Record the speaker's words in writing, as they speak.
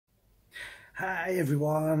Hi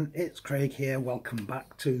everyone, it's Craig here. Welcome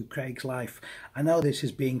back to Craig's Life. I know this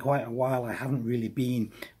has been quite a while. I haven't really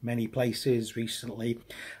been many places recently.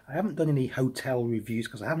 I haven't done any hotel reviews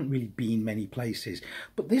because I haven't really been many places.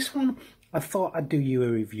 But this one I thought I'd do you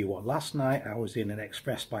a review on. Last night I was in an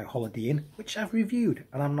Express by Holiday Inn, which I've reviewed,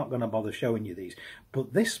 and I'm not going to bother showing you these.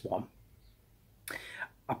 But this one,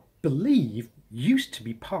 I believe, used to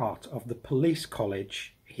be part of the police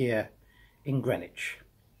college here in Greenwich.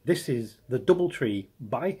 This is the DoubleTree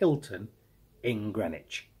by Hilton in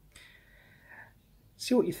Greenwich.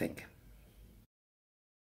 See what you think.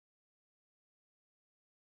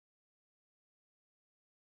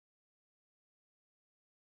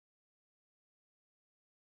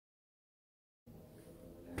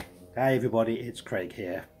 Hi everybody, it's Craig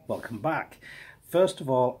here. Welcome back. First of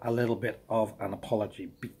all, a little bit of an apology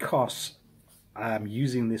because I'm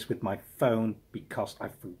using this with my phone because I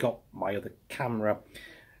forgot my other camera,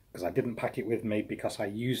 because I didn't pack it with me because I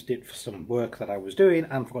used it for some work that I was doing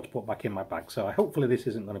and forgot to put back in my bag. So hopefully this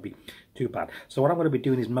isn't going to be too bad. So what I'm going to be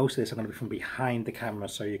doing is most of this I'm going to be from behind the camera,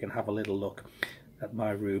 so you can have a little look at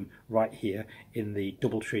my room right here in the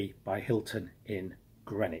DoubleTree by Hilton in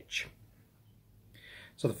Greenwich.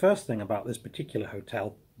 So the first thing about this particular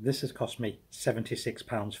hotel, this has cost me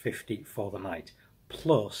 £76.50 for the night,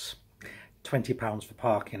 plus £20 for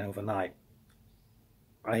parking overnight.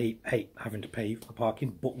 I hate having to pay for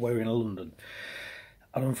parking, but we're in London,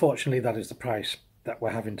 and unfortunately that is the price that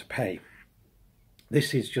we're having to pay.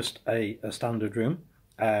 This is just a standard room.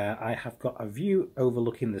 I have got a view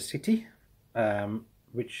overlooking the city,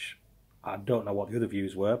 which I don't know what the other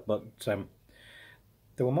views were, but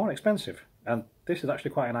they were more expensive, and this is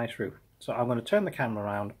actually quite a nice room. So I'm going to turn the camera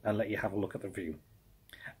around and let you have a look at the view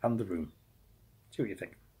and the room. See what you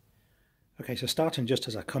think. Okay, so starting just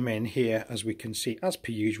as I come in here, as we can see, as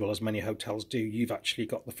per usual, as many hotels do, you've actually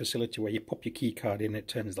got the facility where you pop your key card in, it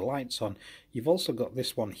turns the lights on. You've also got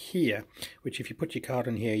this one here, which if you put your card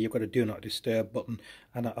in here, you've got a do not disturb button,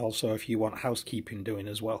 and also if you want housekeeping doing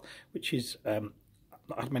as well, which is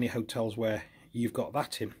not many hotels where you've got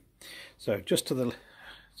that in. So just to the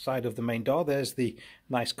side of the main door, there's the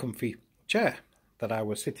nice comfy chair that I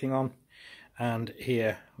was sitting on, and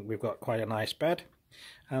here we've got quite a nice bed.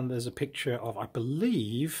 And there's a picture of, I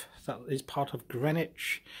believe, that is part of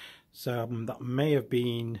Greenwich. So that may have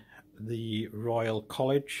been the Royal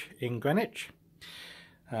College in Greenwich.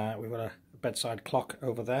 We've got a bedside clock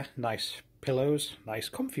over there. Nice pillows, nice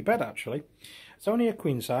comfy bed actually. It's only a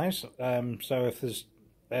queen size, so if there's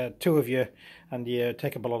two of you and you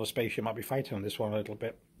take up a lot of space, you might be fighting on this one a little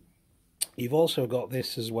bit. You've also got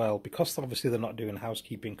this as well, because obviously they're not doing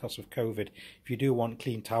housekeeping because of COVID. If you do want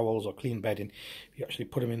clean towels or clean bedding, if you actually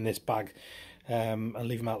put them in this bag and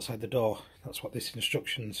leave them outside the door, that's what this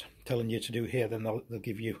instruction's telling you to do here, then they'll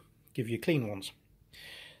give you clean ones.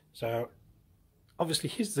 So obviously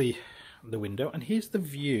here's the window, and here's the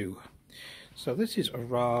view. So this is a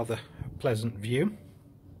rather pleasant view,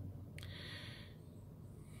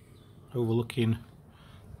 overlooking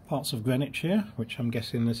parts of Greenwich here, which I'm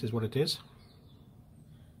guessing this is what it is.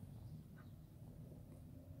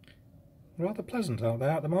 Rather pleasant out there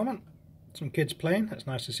at the moment. Some kids playing. It's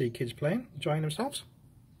nice to see kids playing, enjoying themselves.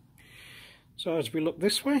 So as we look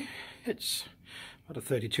this way, it's about a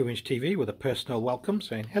 32-inch TV with a personal welcome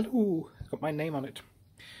saying hello. It's got my name on it.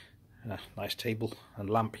 And a nice table and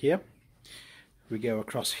lamp here. We go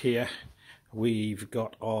across here, we've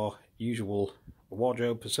got our usual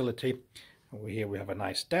wardrobe facility. Over here we have a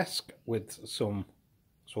nice desk with some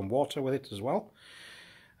water with it as well.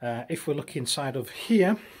 If we look inside of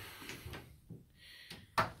here,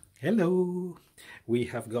 hello, we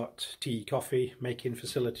have got tea, coffee making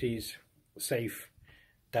facilities, safe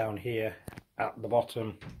down here at the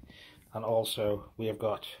bottom, and also we have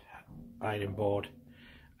got ironing board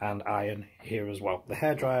and iron here as well. The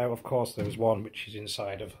hairdryer, of course, there's one which is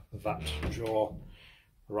inside of that drawer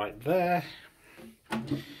right there.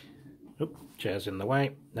 Oop, chair's in the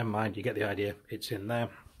way, never mind, you get the idea, it's in there.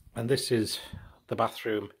 And this is the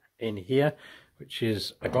bathroom in here, which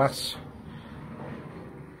is a glass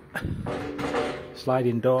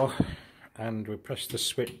sliding door, and we press the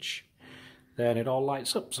switch there and it all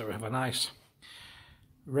lights up. So we have a nice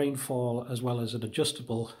rainfall as well as an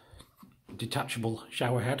adjustable detachable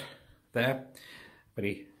shower head there.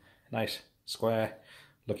 Very nice square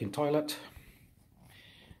looking toilet,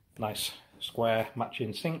 nice square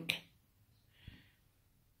matching sink,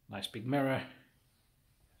 nice big mirror,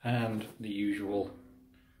 and the usual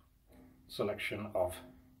selection of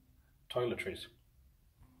toiletries.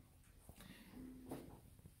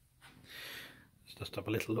 Let's just have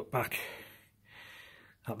a little look back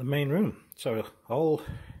at the main room. So all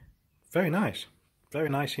Very nice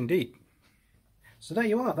indeed. So there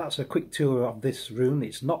you are, that's a quick tour of this room.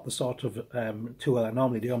 It's not the sort of tour I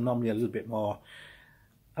normally do. I'm normally a little bit more,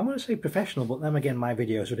 I want to say professional, but then again my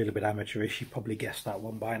videos are a little bit amateurish. You probably guessed that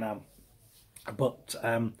one by now. But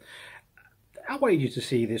I wanted you to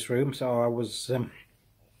see this room, so I was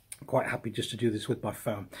quite happy just to do this with my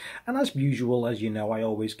phone. And as usual, as you know, I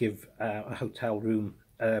always give a hotel room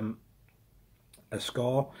a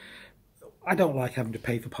score. I don't like having to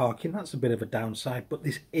pay for parking. That's a bit of a downside, but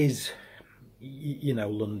this is, you know,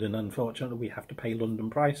 London. Unfortunately, we have to pay London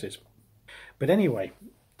prices. But anyway,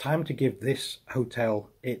 time to give this hotel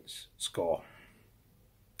its score.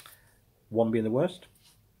 1 being the worst,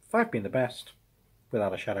 5 being the best,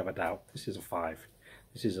 without a shadow of a doubt. This is a 5.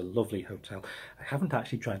 This is a lovely hotel. I haven't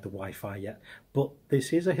actually tried the Wi-Fi yet, but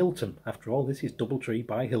this is a Hilton. After all, this is DoubleTree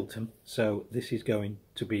by Hilton, so this is going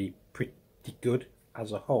to be pretty good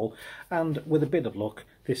as a whole. And with a bit of luck,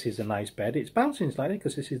 this is a nice bed. It's bouncing slightly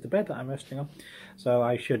because this is the bed that I'm resting on. So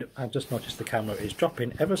I've just noticed the camera is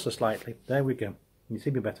dropping ever so slightly. There we go. Can you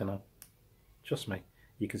see me better now? Trust me.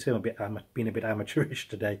 You can see I'm being a bit amateurish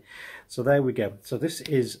today. So there we go. So this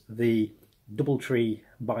is the DoubleTree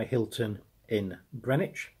by Hilton in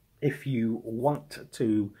Greenwich. If you want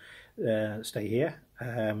to stay here,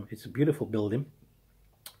 it's a beautiful building.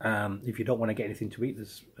 If you don't want to get anything to eat,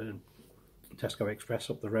 there's Tesco Express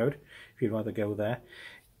up the road if you'd rather go there.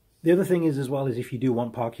 The other thing is as well is if you do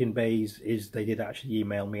want parking bays, is they did actually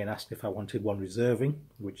email me and asked if I wanted one reserving,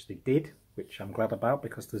 which they did, which I'm glad about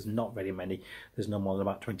because there's not very many. There's no more than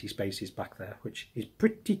about 20 spaces back there, which is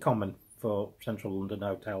pretty common for central London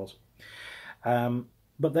hotels.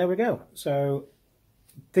 But there we go. So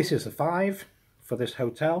this is a 5 for this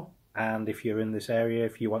hotel, and if you're in this area,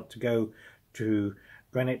 if you want to go to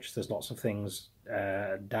Greenwich, there's lots of things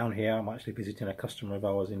down here. I'm actually visiting a customer of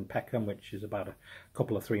ours in Peckham, which is about a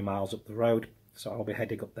couple of 3 miles up the road, so I'll be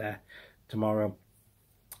heading up there tomorrow.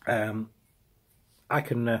 I'd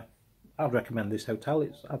recommend this hotel.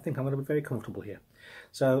 I think I'm going to be very comfortable here.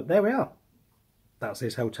 So there we are. That's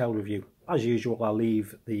this hotel review. As usual, I'll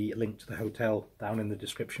leave the link to the hotel down in the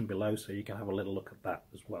description below so you can have a little look at that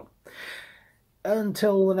as well.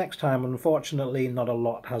 Until the next time, unfortunately, not a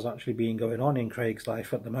lot has actually been going on in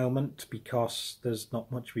CraigsLife at the moment because there's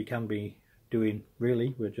not much we can be doing,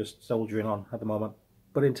 really. We're just soldiering on at the moment.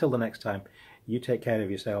 But until the next time, you take care of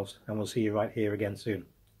yourselves, and we'll see you right here again soon.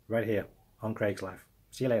 Right here on CraigsLife.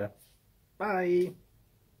 See you later. Bye.